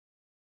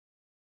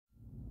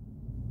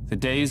The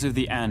days of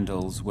the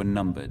Andals were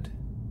numbered.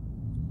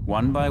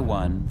 One by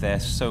one, their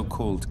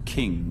so-called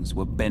kings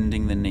were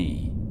bending the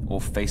knee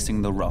or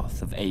facing the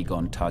wrath of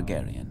Aegon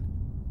Targaryen.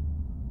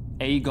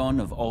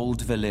 Aegon of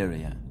old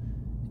Valyria.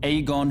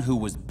 Aegon who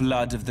was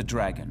blood of the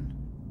dragon.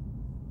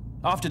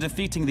 After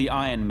defeating the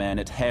Iron Men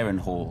at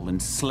Harrenhal and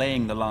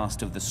slaying the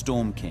last of the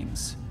Storm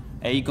Kings,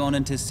 Aegon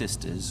and his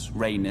sisters,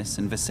 Rhaenys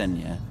and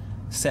Visenya,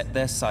 set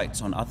their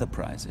sights on other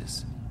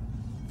prizes.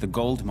 The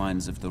gold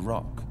mines of the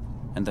Rock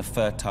and the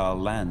fertile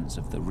lands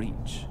of the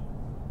Reach.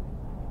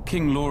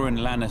 King Loren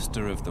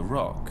Lannister of the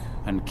Rock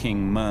and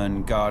King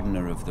Mern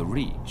Gardener of the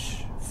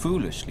Reach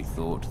foolishly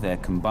thought their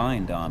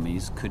combined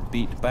armies could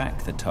beat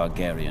back the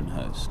Targaryen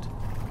host.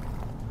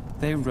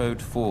 They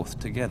rode forth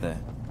together,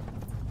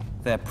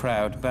 their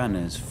proud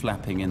banners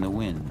flapping in the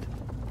wind,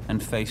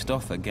 and faced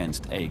off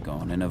against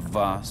Aegon in a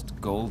vast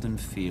golden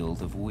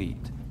field of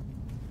wheat.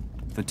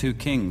 The two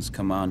kings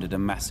commanded a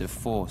massive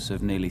force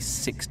of nearly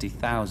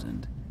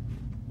 60,000,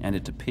 and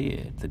it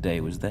appeared the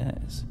day was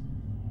theirs,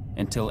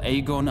 until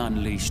Aegon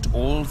unleashed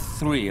all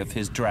three of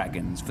his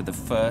dragons for the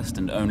first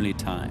and only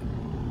time.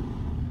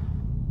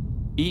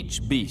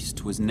 Each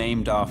beast was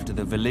named after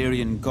the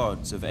Valyrian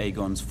gods of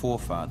Aegon's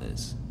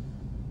forefathers.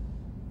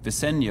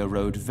 Visenya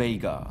rode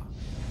Rhaegar,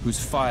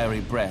 whose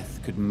fiery breath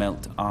could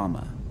melt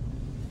armor.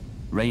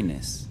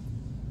 Rhaenys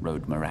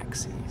rode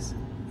Meraxes,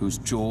 whose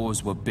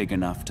jaws were big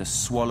enough to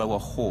swallow a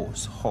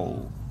horse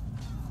whole.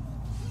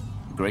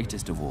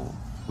 Greatest of all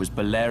was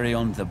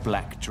Balerion the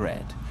Black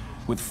Dread,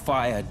 with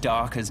fire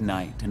dark as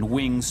night and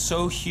wings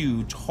so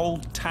huge whole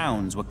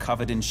towns were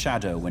covered in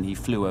shadow when he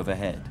flew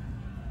overhead.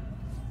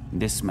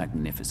 This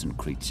magnificent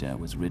creature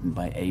was ridden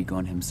by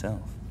Aegon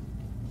himself.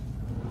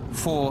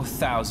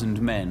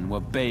 4,000 men were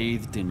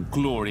bathed in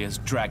glorious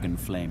dragon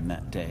flame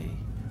that day,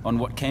 on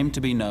what came to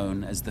be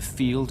known as the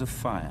Field of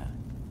Fire.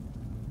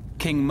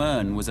 King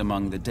Mern was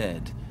among the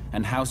dead,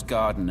 and House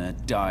Gardener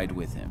died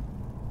with him.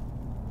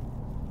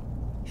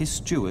 His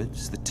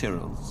stewards, the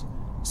Tyrells,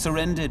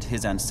 surrendered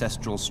his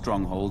ancestral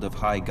stronghold of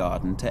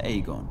Highgarden to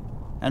Aegon,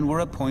 and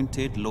were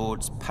appointed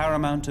Lords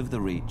Paramount of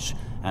the Reach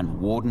and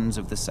Wardens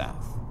of the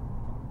South.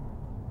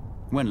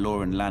 When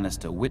Loren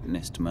Lannister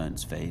witnessed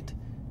Mern's fate,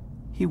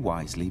 he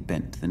wisely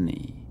bent the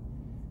knee.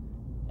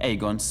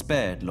 Aegon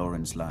spared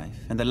Loren's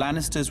life, and the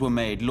Lannisters were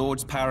made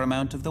Lords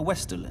Paramount of the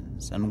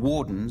Westerlands and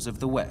Wardens of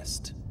the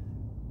West.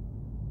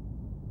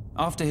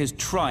 After his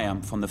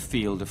triumph on the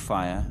Field of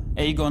Fire,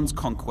 Aegon's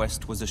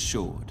conquest was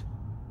assured.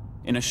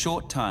 In a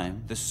short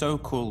time, the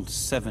so-called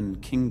Seven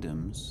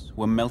Kingdoms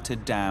were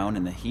melted down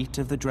in the heat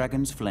of the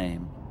dragon's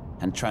flame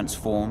and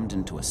transformed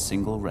into a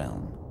single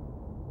realm.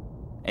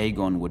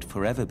 Aegon would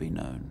forever be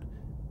known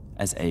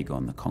as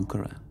Aegon the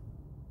Conqueror.